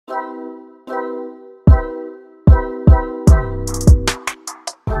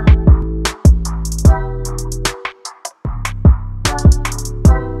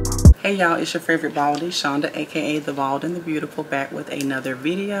Hey y'all, it's your favorite Baldie, Shonda, aka the Bald and the Beautiful, back with another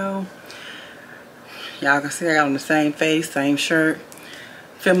video. Y'all can see I got on the same face, same shirt.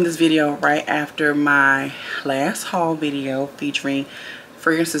 Filming this video right after my last haul video featuring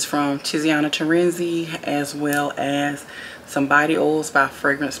fragrances from Tiziana Terenzi, as well as some body oils by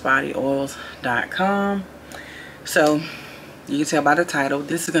FragranceBodyOils.com. So you can tell by the title,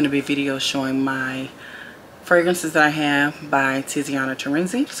 this is going to be a video showing my fragrances that I have by Tiziana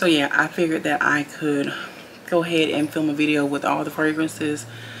Terenzi. So yeah, I figured that I could go ahead and film a video with all the fragrances.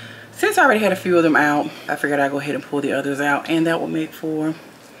 Since I already had a few of them out, I figured I'd go ahead and pull the others out, and that would make for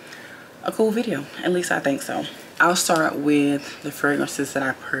a cool video. At least I think so. I'll start with the fragrances that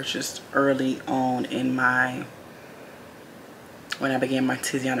I purchased early on in when I began my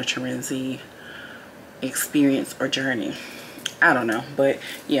Tiziana Terenzi experience or journey. I don't know, but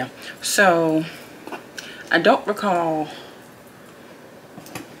yeah. So I don't recall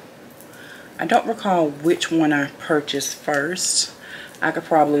which one I purchased first. I could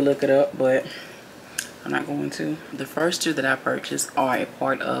probably look it up, but I'm not going to. The first two that I purchased are a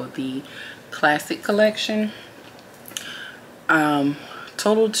part of the Classic collection.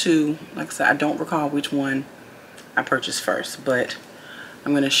 Total two. Like I said, I don't recall which one I purchased first, but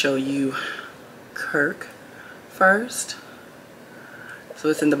I'm going to show you Kirk first. So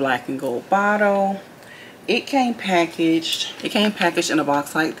it's in the black and gold bottle. It came packaged in a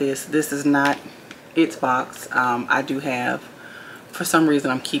box like this. This is not its box. I do have, for some reason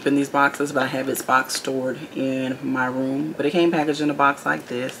I'm keeping these boxes, but I have its box stored in my room. But it came packaged in a box like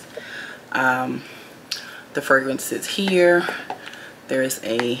this. The fragrance sits here. There is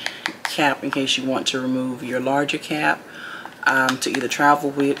a cap in case you want to remove your larger cap to either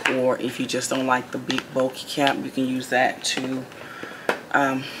travel with, or if you just don't like the big bulky cap, you can use that to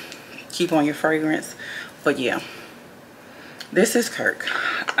keep on your fragrance. But yeah, this is Kirk.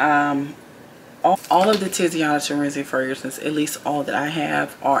 All of the Tiziana Terenzi fragrances, at least all that I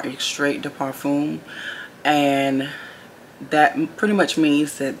have, are extrait de perfume, and that pretty much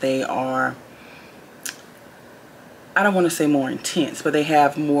means that they are, I don't want to say more intense, but they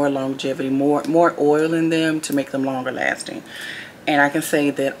have more longevity, more oil in them to make them longer lasting. And I can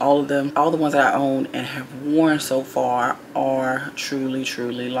say that all the ones that I own and have worn so far are truly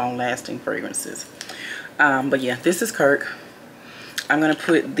long lasting fragrances. But yeah, this is Kirk. I'm going to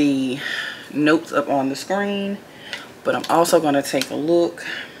put the notes up on the screen, but I'm also going to take a look.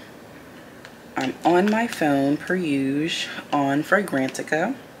 I'm on my phone, per usual, on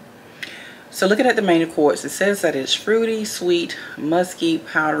Fragrantica. So looking at the main accords, it says that it's fruity, sweet, musky,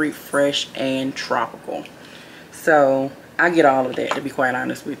 powdery, fresh, and tropical. So I get all of that, to be quite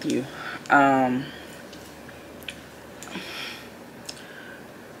honest with you.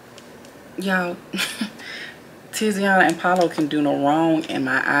 Y'all, Tiziana and Paulo can do no wrong in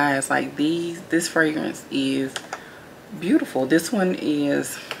my eyes. Like this fragrance is beautiful. This one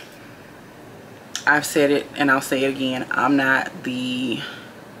is, I've said it and I'll say it again, I'm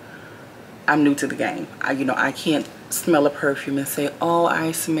new to the game. I can't smell a perfume and say, oh,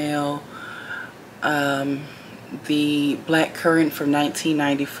 I smell the black currant from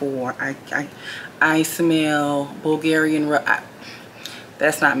 1994. I smell Bulgarian.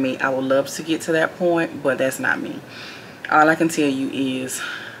 That's not me. I would love to get to that point, but that's not me. All I can tell you is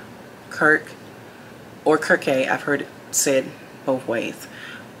Kirk or Kirke. I've heard it said both ways.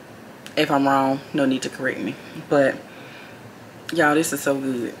 If I'm wrong, no need to correct me. But y'all, this is so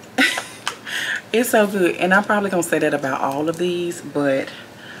good. It's so good. And I'm probably gonna say that about all of these, but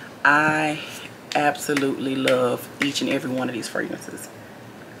I absolutely love each and every one of these fragrances.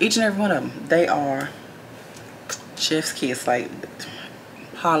 Each and every one of them. They are chef's kiss. Like,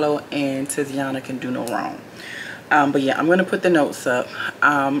 Paulo and Tiziana can do no wrong. But yeah, I'm going to put the notes up.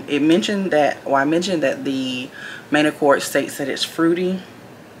 It mentioned that, I mentioned that the main accord states that it's fruity.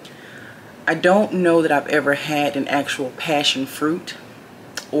 I don't know that I've ever had an actual passion fruit,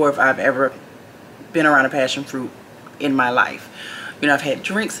 or if I've ever been around a passion fruit in my life. I've had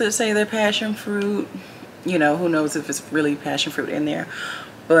drinks that say they're passion fruit. Who knows if it's really passion fruit in there.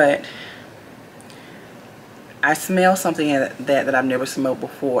 But I smell something that I've never smelled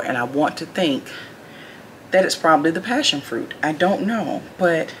before, and I want to think that it's probably the passion fruit. I don't know,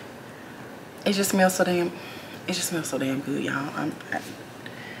 but it just smells so damn good, y'all.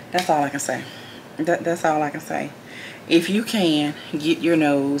 That's all I can say. That's all I can say. If you can, get your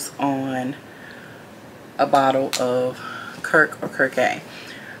nose on a bottle of Kirk or Kirke.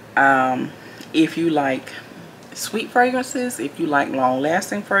 If you like sweet fragrances, if you like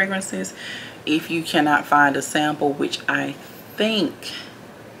long-lasting fragrances, if you cannot find a sample, which I think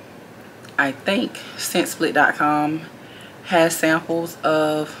scentsplit.com has samples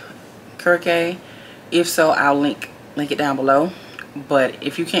of Kirke? If so, I'll link it down below. But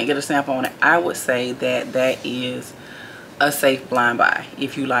if you can't get a sample on it, I would say that that is a safe blind buy.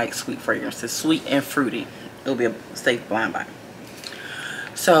 If you like sweet fragrances, sweet and fruity, it'll be a safe blind buy.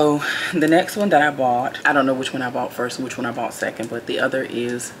 So the next one that I bought, I don't know which one I bought first and which one I bought second, but the other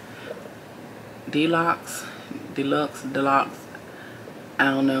is Deluxe. I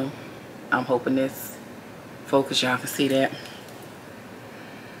don't know. I'm hoping this focus, y'all can see that.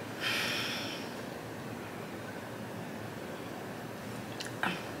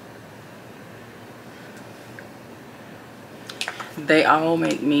 They all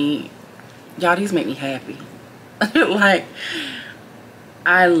make me, y'all, these make me happy. Like,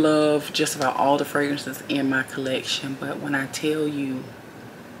 I love just about all the fragrances in my collection, but when I tell you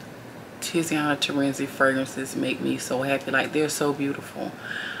Tiziana Terenzi fragrances make me so happy, like they're so beautiful.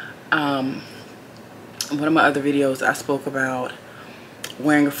 One of my other videos I spoke about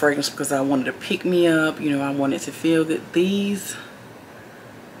wearing a fragrance because I wanted to pick me up, you know, I wanted to feel good. These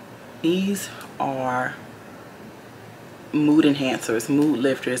are mood enhancers, mood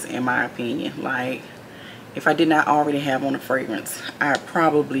lifters in my opinion. Like, if I did not already have on a fragrance, I'd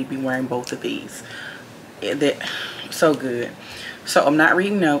probably be wearing both of these. They're so good. So I'm not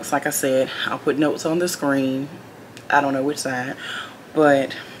reading notes, like I said. I'll put notes on the screen. I don't know which side,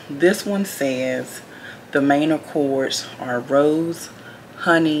 but this one says the main accords are rose,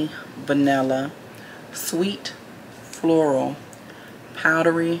 honey, vanilla, sweet, floral,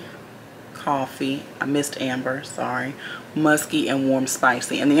 powdery, coffee, I missed amber, sorry, musky, and warm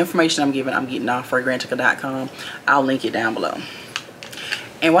spicy. And the information I'm getting off Fragrantica.com. I'll link it down below.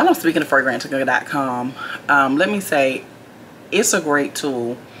 And while I'm speaking of Fragrantica.com, let me say it's a great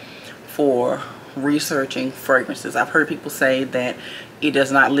tool for researching fragrances. I've heard people say that it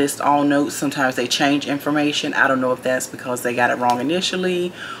does not list all notes. Sometimes they change information. I don't know if that's because they got it wrong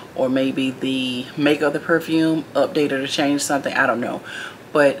initially, or maybe the maker of the perfume updated or changed something. I don't know.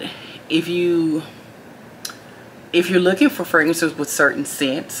 But if you're looking for fragrances with certain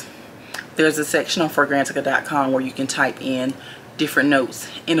scents, there's a section on Fragrantica.com where you can type in different notes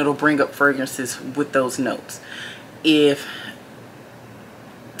and it'll bring up fragrances with those notes. If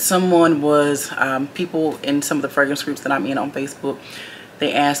someone was, people in some of the fragrance groups that I'm in on Facebook,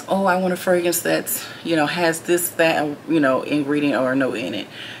 they ask, oh, I want a fragrance that's, you know, has this, that, you know, ingredient or a note in it.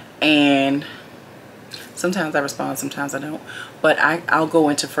 And sometimes I respond, sometimes I don't. But I'll go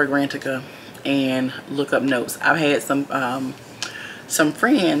into Fragrantica and look up notes. I've had some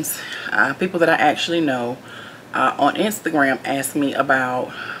friends, people that I actually know, on Instagram ask me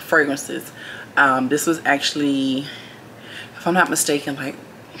about fragrances. This was actually, if I'm not mistaken, like,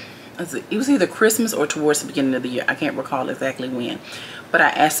 it was either Christmas or towards the beginning of the year. I can't recall exactly when. But I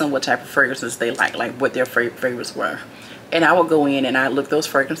asked them what type of fragrances they like what their favorites were. And I would go in and I look those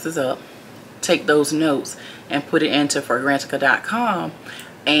fragrances up, take those notes, and put it into Fragrantica.com,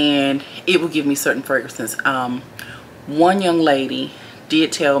 and it will give me certain fragrances. One young lady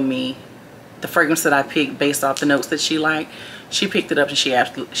did tell me the fragrance that I picked based off the notes that she liked. She picked it up and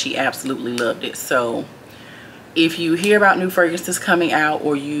she absolutely loved it. So if you hear about new fragrances coming out,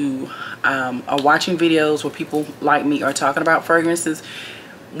 or you are watching videos where people like me are talking about fragrances,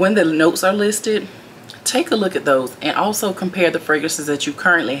 when the notes are listed, take a look at those and also compare the fragrances that you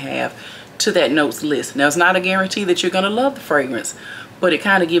currently have to that notes list. Now, it's not a guarantee that you're going to love the fragrance, but it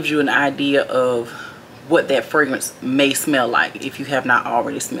kind of gives you an idea of what that fragrance may smell like if you have not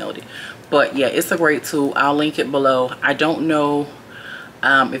already smelled it. But yeah, it's a great tool. I'll link it below. I don't know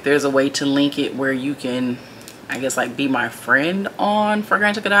if there's a way to link it where you can, I guess, like, be my friend on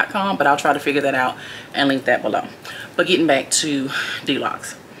Fragrantica.com, but I'll try to figure that out and link that below. But getting back to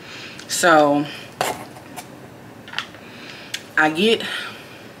Deluxe. So I get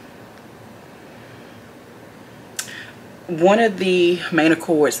one of the main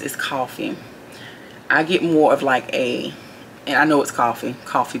accords is coffee. I get more of like a, and I know it's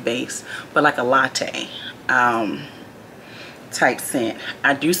coffee based, but like a latte type scent.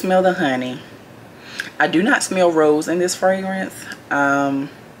 I do smell the honey. I do not smell rose in this fragrance. But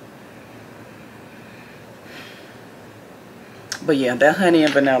yeah, that honey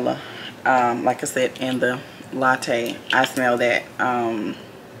and vanilla, like I said, and the latte, I smell that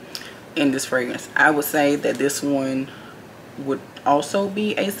in this fragrance. I would say that this one would also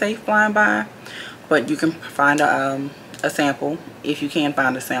be a safe blind buy, but you can find a sample. If you can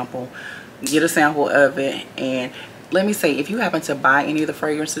find a sample, get a sample of it. And let me say, if you happen to buy any of the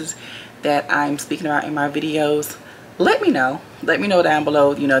fragrances that I'm speaking about in my videos, let me know. Let me know down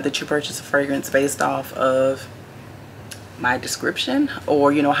below, you know, that you purchased a fragrance based off of my description,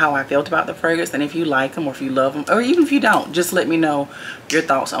 or you know, how I felt about the fragrance, and if you like them or if you love them, or even if you don't, just let me know your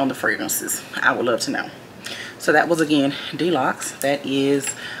thoughts on the fragrances. I would love to know. So that was, again, Deluxe. That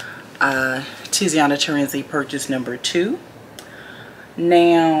is Tiziana Terenzi purchase number 2.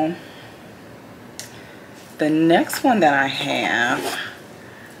 Now the next one that I have,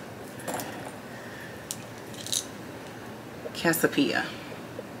 Cassiopeia.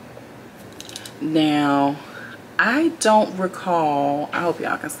 Now I don't recall, I hope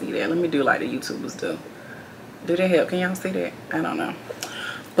y'all can see that. Let me do like the YouTubers do. Do they help? Can y'all see that? I don't know.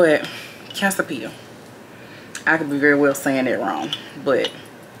 But Cassiopeia, I could be very well saying that wrong, but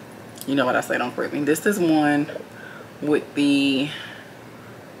you know what I say, don't correct me. This is one with the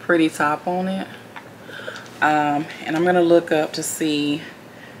pretty top on it. And I'm gonna look up to see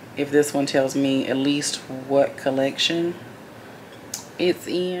if this one tells me at least what collection it's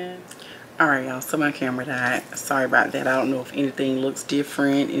in. Alright, y'all, so my camera died. Sorry about that. I don't know if anything looks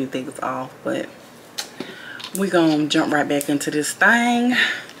different, anything is off, but we're gonna jump right back into this thing.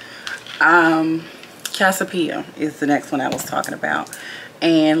 Cassiopeia is the next one I was talking about.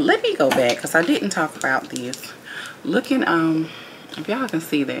 And let me go back, because I didn't talk about this. Looking, if y'all can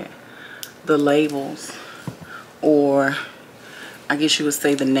see that, the labels, or I guess you would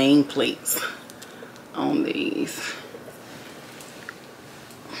say the nameplates on these.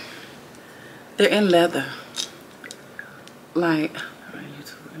 They're in leather. Like,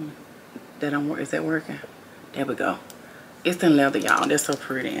 that don't work. Is that working? There we go. It's in leather, y'all. They're so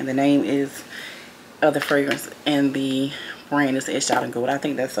pretty. And the name is of the fragrance, and the brand is etched out in gold. I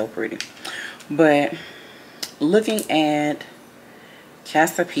think that's so pretty. But looking at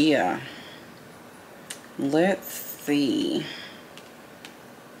Cassiopeia, let's see.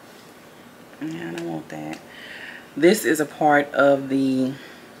 Yeah, I don't want that. This is a part of the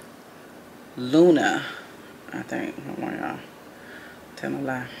Luna, I think. I don't want y'all tell a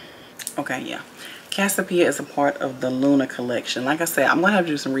lie. Okay, yeah. Cassiopeia is a part of the Luna collection. Like I said, I'm gonna have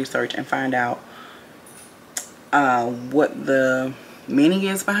to do some research and find out what the meaning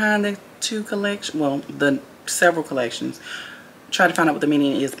is behind the 2 collections. Well, the several collections. Try to find out what the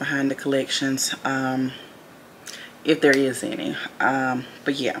meaning is behind the collections, if there is any.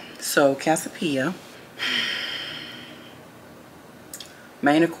 But yeah, so Cassiopeia.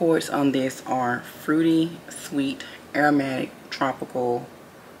 Main accords on this are fruity, sweet, aromatic, tropical,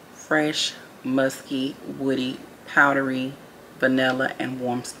 fresh, musky, woody, powdery, vanilla, and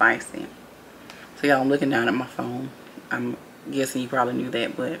warm spicy. So y'all, I'm looking down at my phone. I'm guessing you probably knew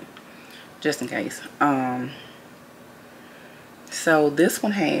that, but just in case. So this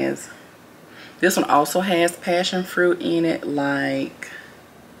one also has passion fruit in it, like,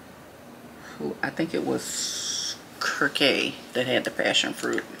 I think it was Kirkay that had the passion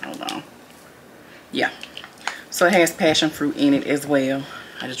fruit. Hold on. Yeah. So it has passion fruit in it as well.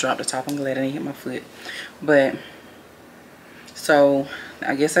 I just dropped the top. I'm glad I didn't hit my foot. But, so,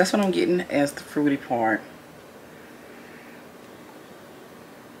 I guess that's what I'm getting as the fruity part.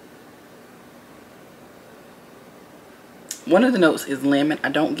 One of the notes is lemon. I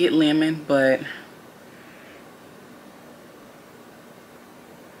don't get lemon, but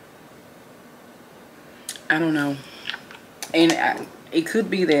I don't know. And it could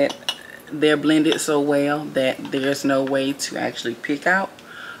be that they're blended so well that there's no way to actually pick out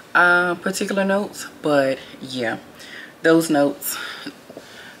particular notes. But yeah, those notes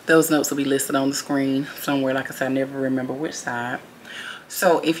will be listed on the screen somewhere. Like I said, I never remember which side.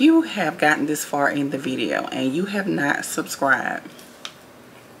 So if you have gotten this far in the video and you have not subscribed,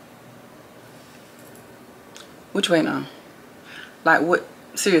 what you waiting on? Like, what?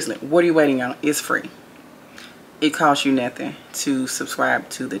 Seriously, what are you waiting on? It's free. It costs you nothing to subscribe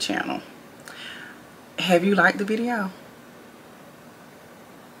to the channel. Have you liked the video?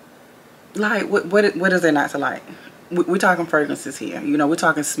 Like, what is there not to like? We're talking fragrances here. You know, we're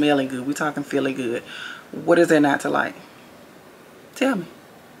talking smelling good. We're talking feeling good. What is there not to like? Tell me.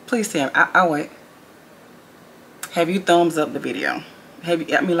 Please tell me. I'll wait. Have you thumbs up the video? Have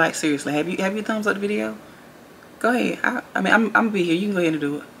you, I mean, like, seriously, have you thumbs up the video? Go ahead. I mean, I'm gonna be here. You can go ahead and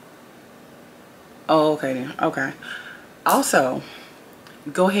do it. Oh, okay then. Okay. Also,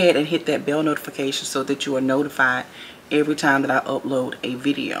 go ahead and hit that bell notification so that you are notified every time that I upload a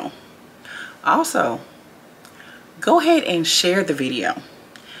video. Also, go ahead and share the video.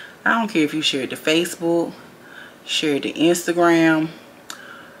 I don't care if you share it to Facebook, share it to Instagram,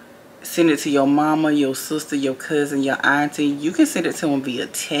 send it to your mama, your sister, your cousin, your auntie. You can send it to them via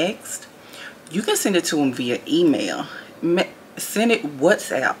text. You can send it to them via email. Send it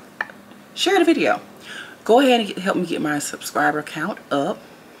WhatsApp. Share the video. Go ahead and help me get my subscriber count up,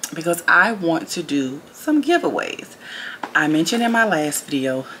 because I want to do some giveaways. I mentioned in my last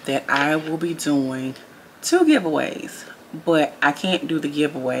video that I will be doing 2 giveaways, but I can't do the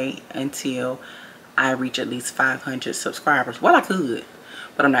giveaway until I reach at least 500 subscribers. Well, I could,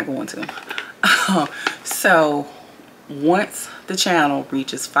 but I'm not going to. So once the channel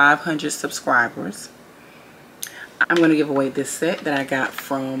reaches 500 subscribers, I'm going to give away this set that I got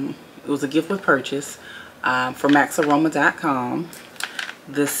from, it was a gift with purchase from maxaroma.com.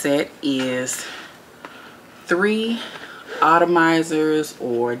 The set is 3 atomizers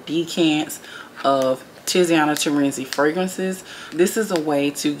or decants of Tiziana Terenzi fragrances. This is a way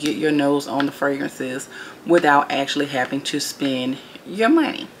to get your nose on the fragrances without actually having to spend your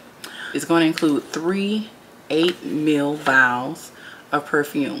money. It's going to include 3 8 ml vials of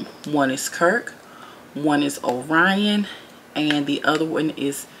perfume. One is Kirk, one is Orion, and the other one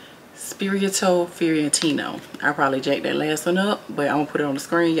is Spirito Fiorentino. I probably jacked that last one up, but I'm gonna put it on the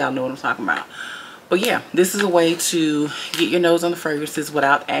screen. Y'all know what I'm talking about. But yeah, this is a way to get your nose on the fragrances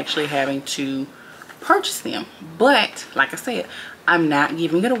without actually having to purchase them. But like I said, I'm not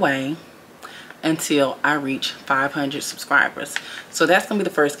giving it away until I reach 500 subscribers. So that's gonna be the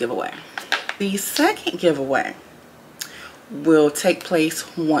first giveaway. The second giveaway will take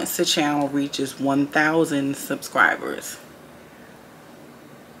place once the channel reaches 1,000 subscribers.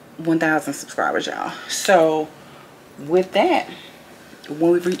 1,000 subscribers, y'all. So with that,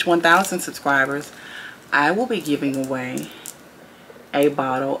 when we reach 1,000 subscribers, I will be giving away a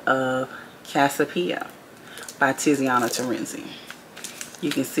bottle of Casapia by Tiziana Terenzi. You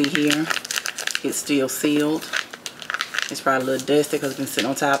can see here, it's still sealed. It's probably a little dusty because it's been sitting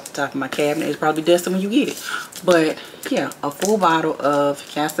on top of my cabinet. It's probably dusty when you get it. But yeah, a full bottle of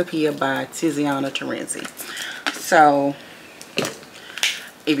Casapia by Tiziana Terenzi. So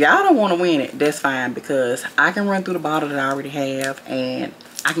if y'all don't want to win it, that's fine, because I can run through the bottle that I already have and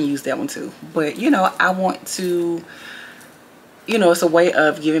I can use that one too. But you know, I want to, you know, it's a way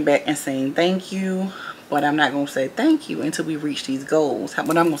of giving back and saying thank you. But I'm not going to say thank you until we reach these goals.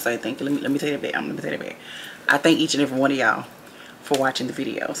 But I'm going to say thank you. Let me take it back. Let me take it back. I thank each and every one of y'all for watching the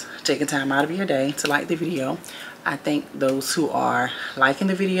videos, taking time out of your day to like the video. I thank those who are liking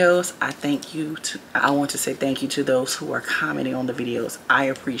the videos. I want to say thank you to those who are commenting on the videos. I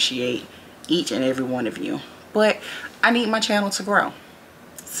appreciate each and every one of you. But I need my channel to grow.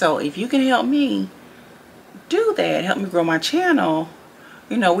 So if you can help me do that, help me grow my channel,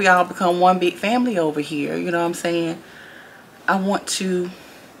 you know, we all become one big family over here. You know what I'm saying? I want to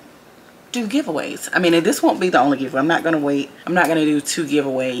do giveaways. I mean, and this won't be the only giveaway. I'm not going to wait. I'm not going to do 2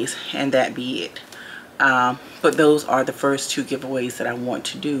 giveaways and that be it. But those are the first 2 giveaways that I want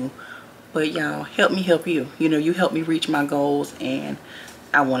to do. But y'all, help me help you. You know, you help me reach my goals and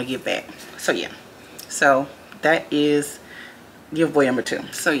I want to give back. So yeah. So that is giveaway number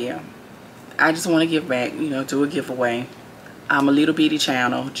 2. So yeah, I just want to give back, you know, do a giveaway. I'm a little bitty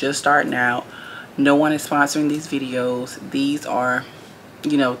channel, just starting out. No one is sponsoring these videos. These are,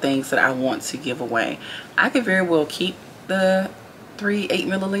 you know, things that I want to give away. I could very well keep the 3 8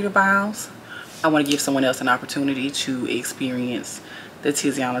 ml vials. I want to give someone else an opportunity to experience the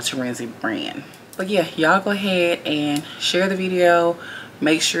Tiziana Terenzi brand. But yeah, y'all go ahead and share the video.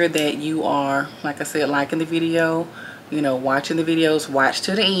 Make sure that you are, like I said, liking the video, you know, watching the videos. Watch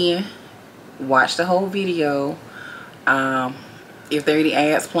to the end. Watch the whole video. If there are any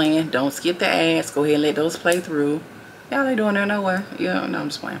ads playing, don't skip the ads. Go ahead and let those play through. Y'all ain't doing that nowhere. Yeah, no, I'm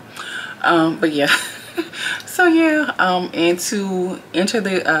just playing. But yeah. So yeah, and to enter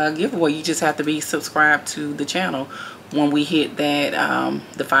the giveaway, you just have to be subscribed to the channel. When we hit that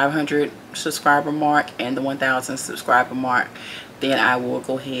the 500 subscriber mark and the 1,000 subscriber mark, then I will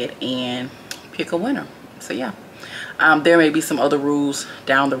go ahead and pick a winner. So yeah, there may be some other rules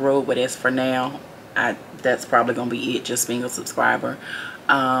down the road, but as for now, that's probably gonna be it, just being a subscriber.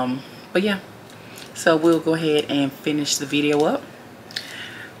 But yeah, so we'll go ahead and finish the video up.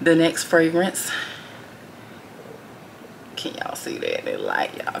 The next fragrance, can y'all see that? That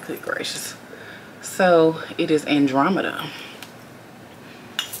light, y'all, good gracious. So it is Andromeda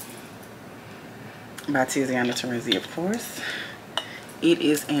by Tiziana Terenzi, of course. It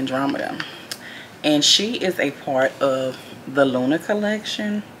is Andromeda, and she is a part of the Luna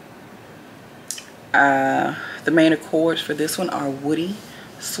collection. The main accords for this one are woody,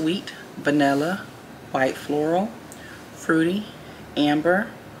 sweet, vanilla, white floral, fruity, amber,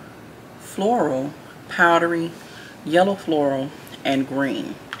 floral, powdery, yellow floral, and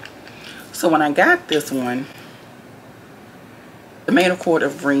green. So when I got this one, the main accord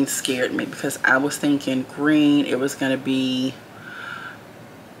of green scared me because I was thinking green, it was going to be,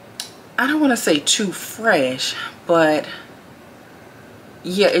 I don't want to say too fresh, but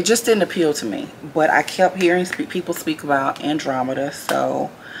yeah, it just didn't appeal to me. But I kept hearing people speak about Andromeda, so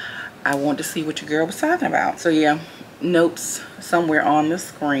I wanted to see what your girl was talking about. So yeah, notes somewhere on the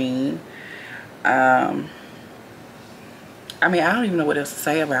screen. I mean, I don't even know what else to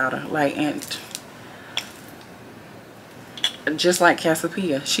say about her. Like, and just like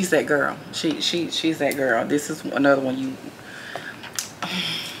Cassiopeia, she's that girl. She's that girl. This is another one you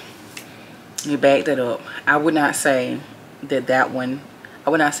back that up. I would not say that one. I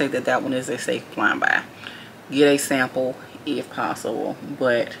would not say that one is a safe blind buy. Get a sample if possible,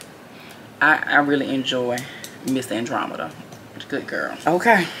 but I really enjoy Miss Andromeda. Good girl.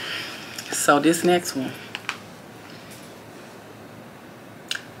 Okay, so this next one,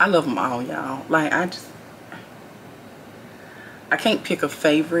 I love them all, y'all. Like, I can't pick a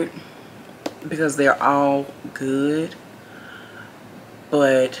favorite because they're all good,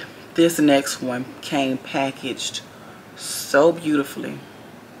 but this next one came packaged so beautifully.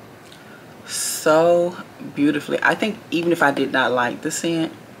 So beautifully. I think even if I did not like the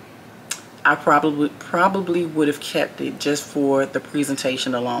scent, I probably would have kept it just for the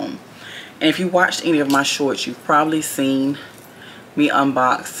presentation alone. And if you watched any of my shorts, you've probably seen me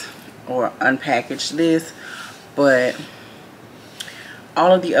unbox or unpackage this, but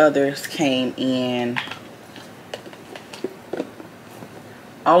all of the others came in.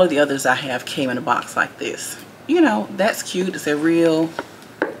 All of the others I have came in a box like this. You know, that's cute. It's a real,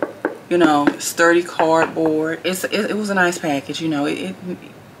 you know, sturdy cardboard. It was a nice package. You know,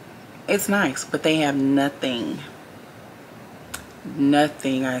 it's nice, but they have nothing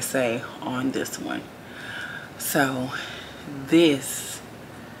I say on this one. So this,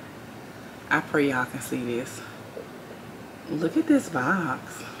 I pray y'all can see this. Look at this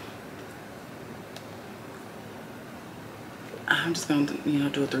box. I'm just gonna, you know,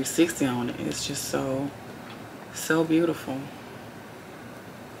 do a 360 on it. It's just so beautiful.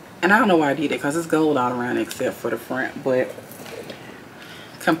 And I don't know why I did it, because it's gold all around except for the front, but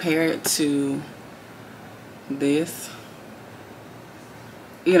compared to this,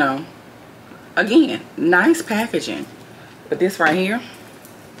 you know, again, nice packaging, but this right here,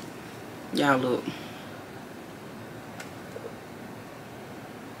 y'all look.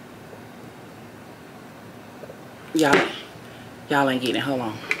 Y'all ain't getting it. Hold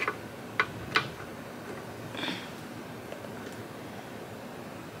on.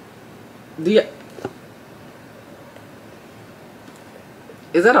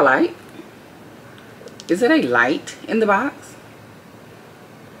 Is that a light? Is it a light in the box?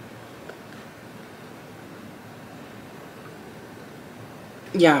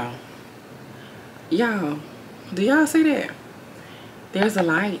 Y'all, do y'all see that? There's a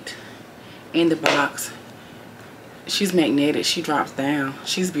light in the box. She's magnetic. She drops down.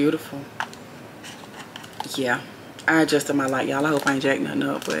 She's beautiful. Yeah, I adjusted my light, y'all. I hope I ain't jacked nothing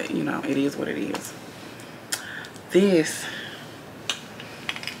up, but you know, it is what it is. This,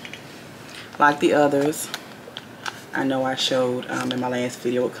 like the others, I know I showed in my last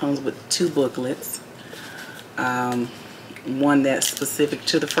video, it comes with 2 booklets. One that's specific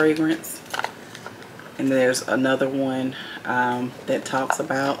to the fragrance, and there's another one that talks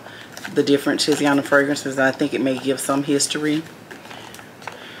about the different Tiziana fragrances. I think it may give some history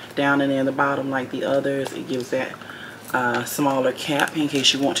down and in the bottom like the others. It gives that smaller cap in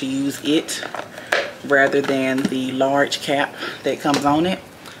case you want to use it rather than the large cap that comes on it.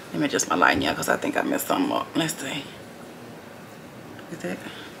 Let me adjust my lighting, y'all, because I think I messed something up. Let's see. Is that?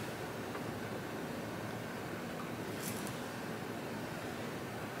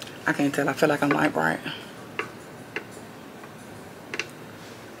 I can't tell. I feel like I'm light bright.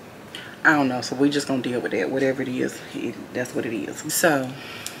 I don't know. So we just gonna deal with that. Whatever it is, that's what it is. So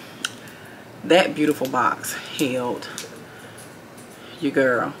that beautiful box held your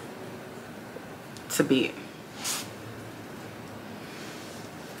girl to bed.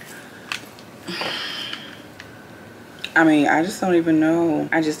 I mean, I just don't even know.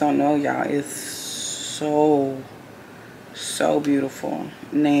 I just don't know, y'all. It's so beautiful.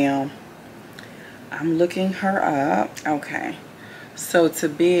 Now, I'm looking her up. Okay. So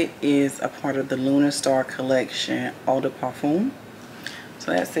Tibet is a part of the Lunar Star Collection Eau de Parfum.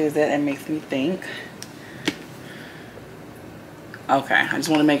 So that says that. That makes me think. Okay, I just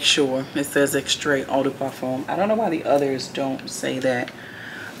want to make sure. It says extrait Eau de Parfum. I don't know why the others don't say that.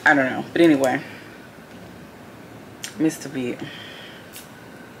 I don't know. But anyway, Miss Tibet.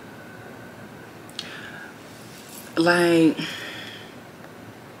 Like,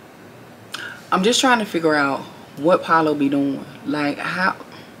 I'm just trying to figure out what Paulo be doing. Like, how,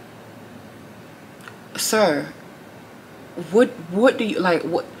 sir, what do you, like,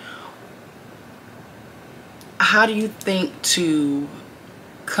 what, how do you think to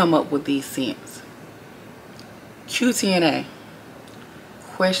come up with these scents? QTNA.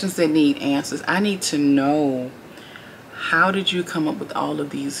 Questions that need answers. I need to know, how did you come up with all of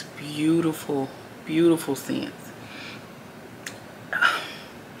these beautiful, beautiful scents?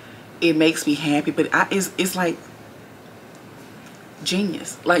 It makes me happy, but it's like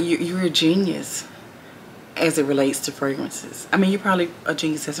genius. Like you're a genius as it relates to fragrances. I mean, you're probably a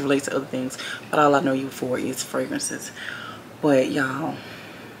genius as it relates to other things, but all I know you for is fragrances. But y'all,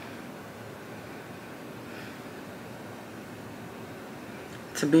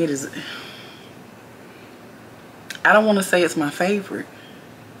 Tibet is, I don't want to say it's my favorite.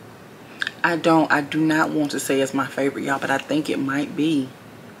 I do not want to say it's my favorite, y'all, but I think it might be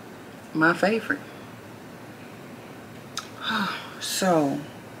my favorite. So,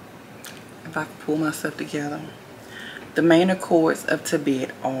 if I can pull myself together, the main accords of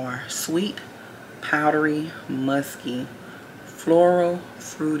Tibet are sweet, powdery, musky, floral,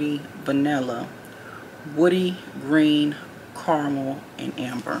 fruity, vanilla, woody, green, caramel, and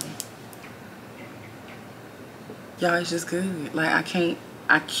amber. Y'all, it's just good. Like I can't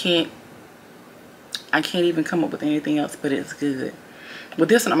even come up with anything else, but it's good. With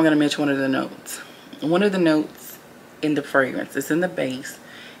this one, I'm gonna mention one of the notes. One of the notes in the fragrance, it's in the base,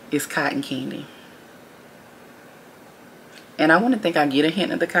 is cotton candy. And I want to think I get a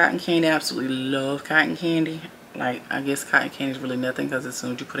hint of the cotton candy. I absolutely love cotton candy. Like, I guess cotton candy is really nothing because as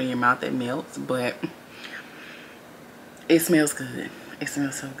soon as you put it in your mouth, it melts. But it smells good. It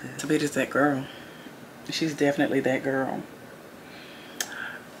smells so good. Tibet is that girl. She's definitely that girl.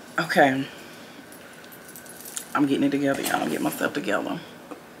 Okay. I'm getting it together, y'all. I'm getting myself together. I'm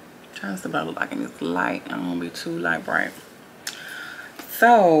trying to see what I look like in this light. I don't want to be too light bright.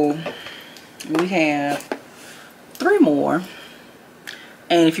 So, we have 3 more.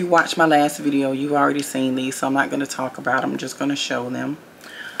 And if you watched my last video, you've already seen these, so I'm not going to talk about them. I'm just going to show them.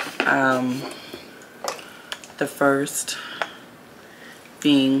 The first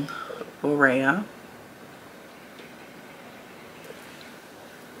being Borea.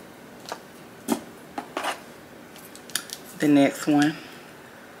 The next one,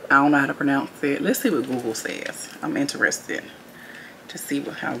 I don't know how to pronounce it. Let's see what Google says. I'm interested to see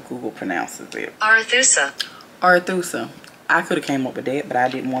how Google pronounces it. Arethusa. Arethusa. I could have came up with that, but I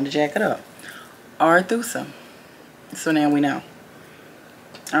didn't want to jack it up. Arethusa. So now we know.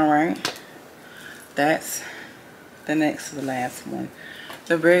 Alright. That's the next to the last one.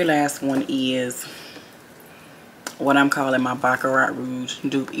 The very last one is what I'm calling my Baccarat Rouge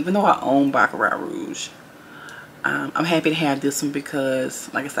dupe. Even though I own Baccarat Rouge, I'm happy to have this one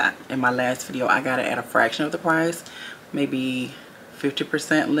because, like I said in my last video, I got it at a fraction of the price. Maybe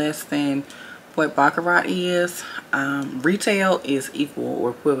 50% less than what Baccarat is. Retail is equal or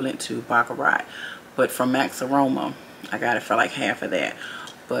equivalent to Baccarat, but from Max Aroma I got it for like half of that.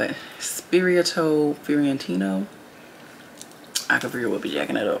 But Spirito Fiorentino, I could very well be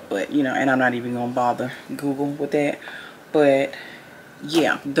jacking it up, but you know, and I'm not even gonna bother Google with that. But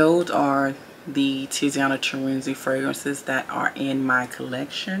yeah, those are the Tiziana Terenzi fragrances that are in my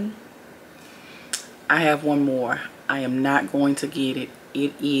collection. I have one more. I am not going to get it.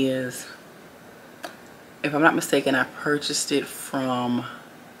 It is, if I'm not mistaken, I purchased it from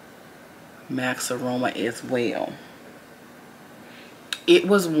Max Aroma as well. It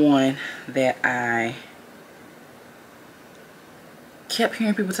was one that I kept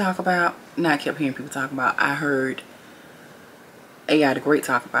hearing people talk about. Not kept hearing people talk about. I heard AI the Great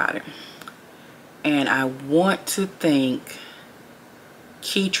talk about it. And I want to think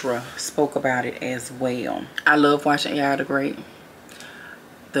Keitra spoke about it as well. I love watching AI the Great.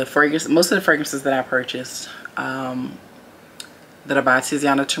 The fragrance, most of the fragrances that I purchased that are by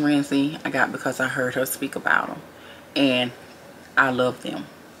Tiziana Terenzi, I got because I heard her speak about them. And I love them.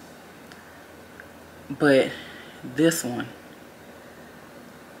 But this one,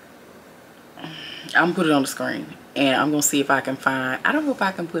 I'm gonna put it on the screen. And I'm gonna see if I can find, I don't know if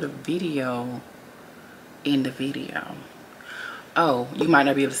I can put a video in the video. Oh, you might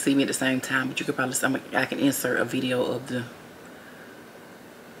not be able to see me at the same time, but you could probably, I can insert a video of the,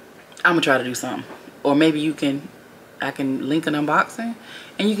 I'm gonna try to do something. Or maybe you can, I can link an unboxing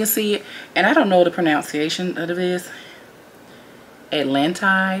and you can see it. And I don't know the pronunciation of this.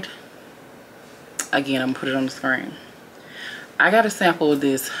 Atlantide. Again, I'm gonna put it on the screen. I got a sample of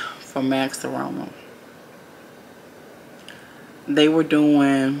this from Max Aroma. They were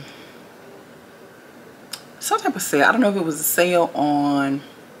doing some type of sale. I don't know if it was a sale on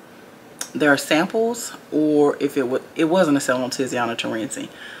their samples or if it wasn't a sale on Tiziana Terenzi.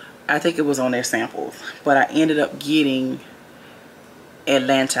 I think it was on their samples, but I ended up getting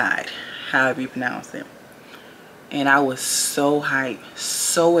Atlantide, however you pronounce it. And I was so hyped,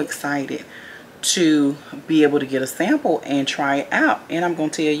 so excited to be able to get a sample and try it out. And I'm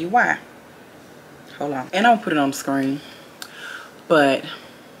going to tell you why. Hold on. And I'll put it on the screen. But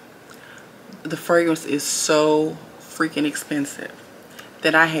the fragrance is so freaking expensive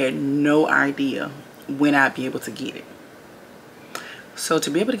that I had no idea when I'd be able to get it. So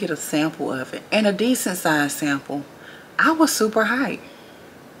to be able to get a sample of it, and a decent size sample, I was super hyped.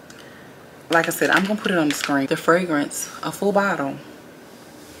 Like I said, I'm going to put it on the screen. The fragrance, a full bottle,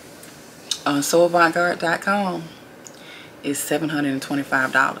 on soavantgarde.com is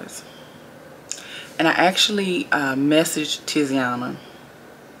 $725. And I actually messaged Tiziana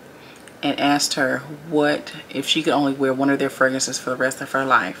and asked her what, if she could only wear one of their fragrances for the rest of her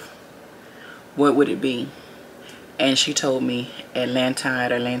life, what would it be? And she told me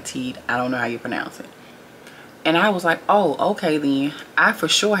Atlantide or Lantide, I don't know how you pronounce it. And I was like, oh, okay then. I for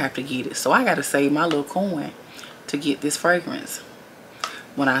sure have to get it. So I got to save my little coin to get this fragrance.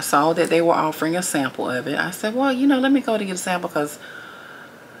 When I saw that they were offering a sample of it, I said, well, you know, let me go to get a sample because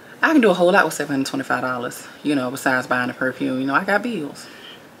I can do a whole lot with $725, you know, besides buying a perfume. You know, I got bills.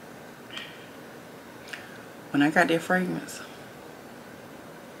 When I got that fragrance,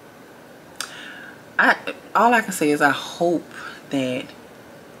 all I can say is I hope that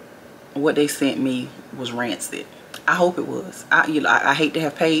what they sent me was rancid. I hope it was. I hate to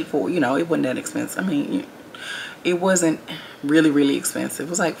have paid for it. You know, it wasn't that expensive. I mean, it wasn't really expensive. It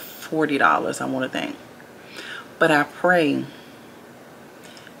was like $40, I want to think. But I pray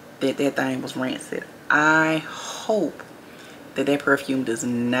that that thing was rancid. I hope that that perfume does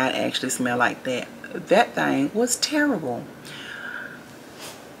not actually smell like that. That thing was terrible.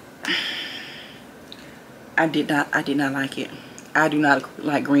 I did not like it. I do not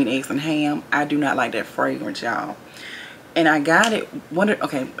like green eggs and ham. I do not like that fragrance, y'all. And I got it.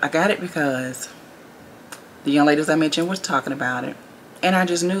 I got it because the young ladies I mentioned was talking about it, and I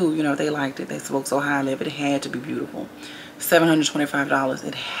just knew, you know, they liked it. They spoke so highly of it. It had to be beautiful. $725.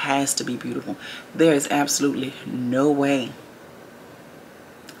 It has to be beautiful. There is absolutely no way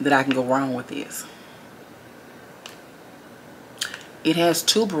that I can go wrong with this. It has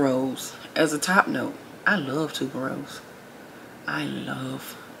tuberose as a top note. I love tuberose. I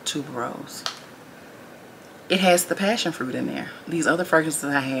love tuberose. It has the passion fruit in there. These other fragrances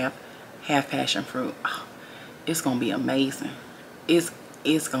I have passion fruit. Oh, it's gonna be amazing.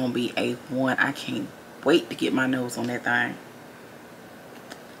 It's gonna be a one. I can't wait to get my nose on that thing.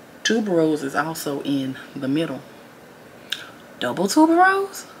 Tuberose is also in the middle. Double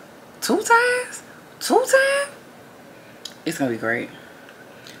tuberose? 2 times? 2 times? It's gonna be great.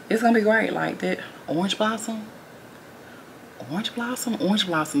 It's gonna be great. Like that orange blossom. Orange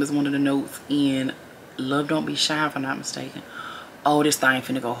blossom is one of the notes in Love Don't Be Shy, if I'm not mistaken. Oh, this thing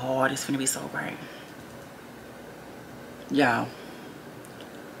finna go hard. It's finna be so great. Y'all,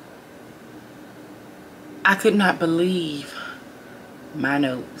 I could not believe my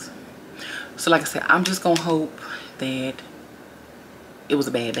nose. So like I said, I'm just gonna hope that it was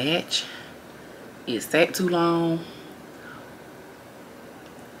a bad batch. It sat too long.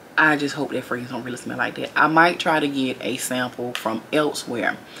 I just hope that fragrance don't really smell like that. I might try to get a sample from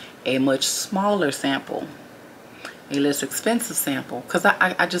elsewhere, a much smaller sample, a less expensive sample, because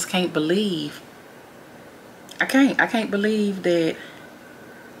I just can't believe, I can't believe that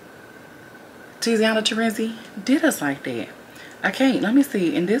Tiziana Terenzi did us like that. I can't. Let me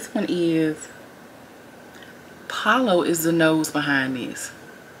see. And this one is Paulo is the nose behind this.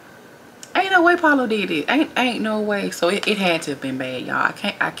 Ain't no way Paulo did it. Ain't no way. So it had to have been bad, y'all.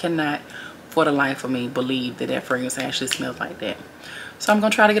 I cannot for the life of me believe that that fragrance actually smells like that. So I'm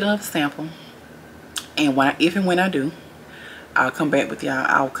gonna try to get another sample, and if and when I do, I'll come back with y'all.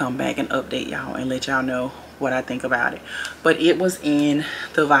 I'll come back and update y'all and let y'all know what I think about it. But it was in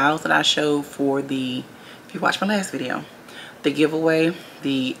the vials that I showed for the, if you watched my last video, the giveaway,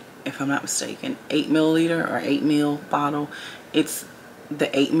 the, if I'm not mistaken, 8 milliliter or 8 ml bottle. It's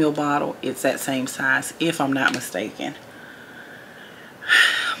the 8 ml bottle. It's that same size, if I'm not mistaken.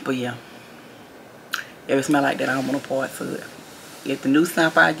 But yeah, if it smell like that, I don't want no parts of it. If the new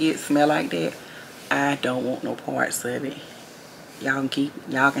sample I get smell like that, I don't want no parts of it. Y'all can keep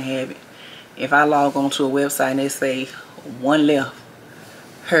it. Y'all can have it. If I log on to a website and they say 1 left,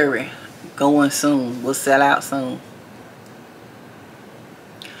 hurry, going soon, will sell out soon,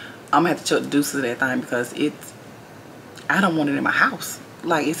 I'm gonna have to check the deuces of that thing, because it's, I don't want it in my house.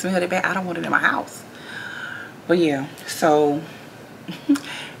 Like, it smells that bad. I don't want it in my house. But yeah, so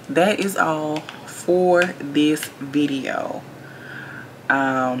that is all for this video.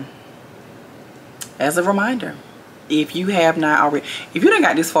 As a reminder, if you have not already, if you done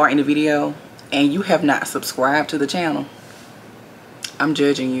got this far in the video and you have not subscribed to the channel, I'm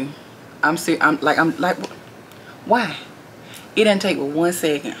judging you. I'm like, why? It doesn't take but 1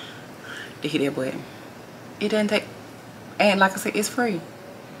 second to hit that button. It doesn't take, and like I said, it's free.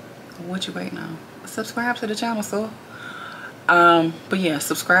 What you waiting on? Subscribe to the channel, so. But yeah,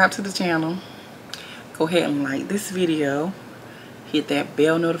 subscribe to the channel. Go ahead and like this video. Hit that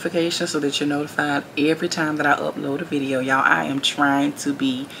bell notification so that you're notified every time that I upload a video. Y'all, I am trying to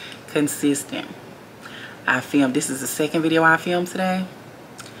be consistent. This is the second video I filmed today.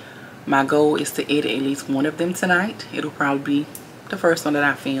 My goal is to edit at least one of them tonight. It'll probably be the first one that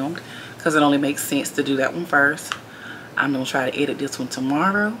I filmed, because it only makes sense to do that one first. I'm gonna try to edit this one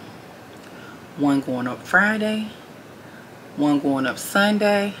tomorrow. One going up Friday. One going up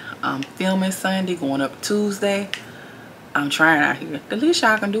Sunday. I'm filming Sunday, going up Tuesday. I'm trying out here. The least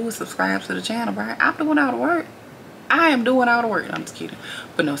y'all can do is subscribe to the channel, right? I'm doing all the work. I am doing all the work. I'm just kidding.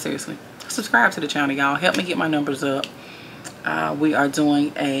 But no, seriously. Subscribe to the channel, y'all. Help me get my numbers up. We are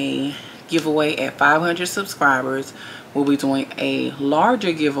doing a giveaway at 500 subscribers. We'll be doing a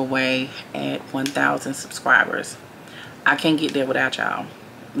larger giveaway at 1,000 subscribers. I can't get there without y'all.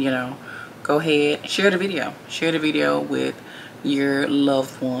 You know, go ahead, share the video. Share the video with your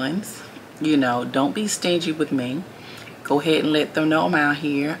loved ones. You know, don't be stingy with me. Go ahead and let them know I'm out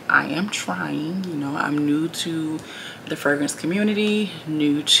here. I am trying. You know, I'm new to the fragrance community,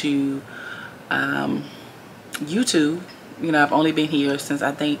 new to YouTube. You know, I've only been here since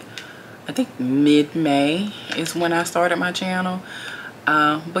I think mid-May is when I started my channel.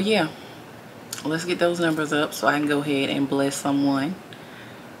 But yeah, let's get those numbers up so I can go ahead and bless someone.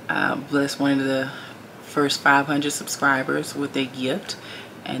 Bless one of the first 500 subscribers with a gift,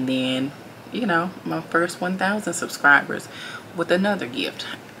 and then, you know, my first 1,000 subscribers with another gift.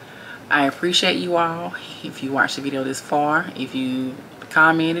 I appreciate you all. If you watched the video this far, if you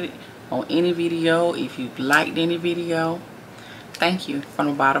commented on any video, if you liked any video, thank you from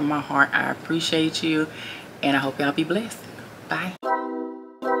the bottom of my heart. I appreciate you, and I hope y'all be blessed. Bye.